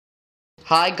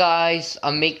Hi guys,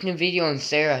 I'm making a video on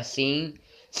Sarah seeing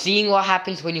what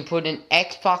happens when you put an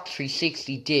Xbox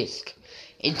 360 disc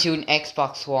into an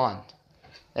Xbox One.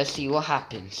 Let's see what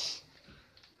happens.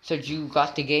 So you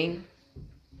got the game?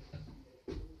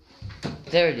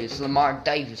 There it is, Lamar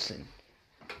Davidson.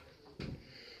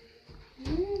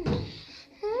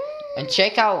 And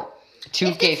check out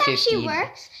 2K15. If this actually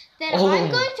works, then I'm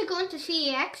going to go into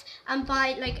CEX and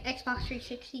buy like Xbox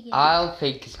 360 games. I don't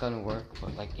think it's gonna work,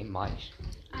 but like it might.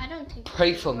 I don't think.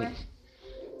 Pray for me.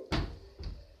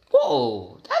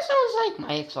 Whoa, that sounds like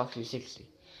my Xbox 360.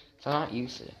 So I'm not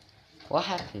used to it. What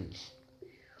happens?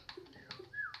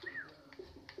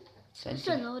 It's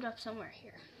a load up somewhere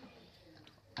here.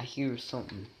 I hear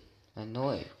something. I know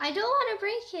it. I don't want to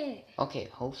break it. Okay,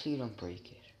 hopefully you don't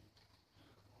break it.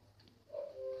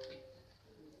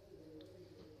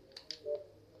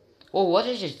 Oh, what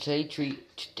does it say?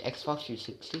 Xbox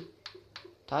 360?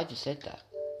 I just said that.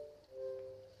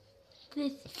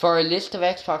 For a list of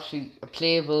Xbox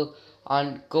playable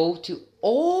on go to.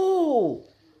 Oh,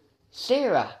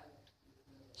 Sarah.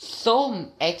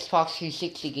 Some Xbox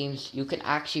 360 games you can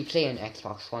actually play on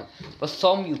Xbox One, but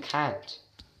some you can't.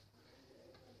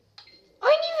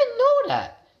 I didn't even know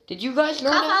that. Did you guys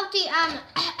know that? Cut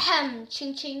out the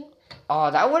ching ching.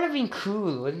 Oh, that would have been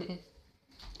cool, wouldn't it?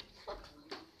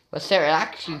 But Sarah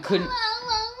actually couldn't.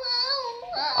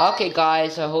 Okay,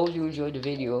 guys, I hope you enjoyed the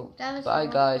video. Bye,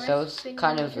 guys. That was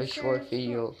kind of a short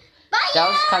video. That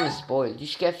was kind of spoiled. You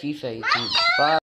should get FIFA 18. Bye.